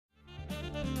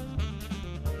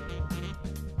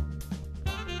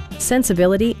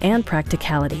Sensibility and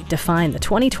practicality define the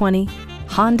 2020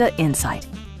 Honda Insight.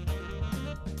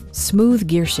 Smooth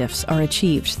gear shifts are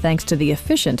achieved thanks to the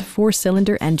efficient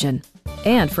 4-cylinder engine.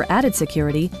 And for added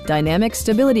security, dynamic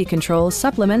stability control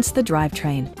supplements the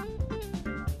drivetrain.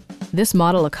 This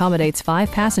model accommodates 5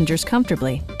 passengers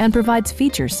comfortably and provides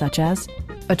features such as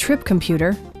a trip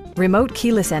computer, remote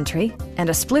keyless entry, and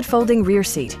a split-folding rear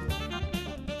seat.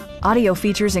 Audio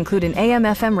features include an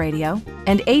AM/FM radio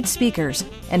and 8 speakers,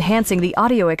 enhancing the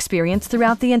audio experience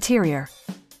throughout the interior.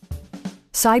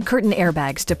 Side curtain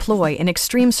airbags deploy in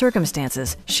extreme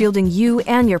circumstances, shielding you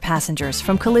and your passengers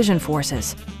from collision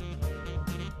forces.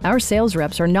 Our sales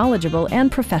reps are knowledgeable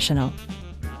and professional.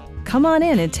 Come on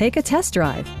in and take a test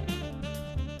drive.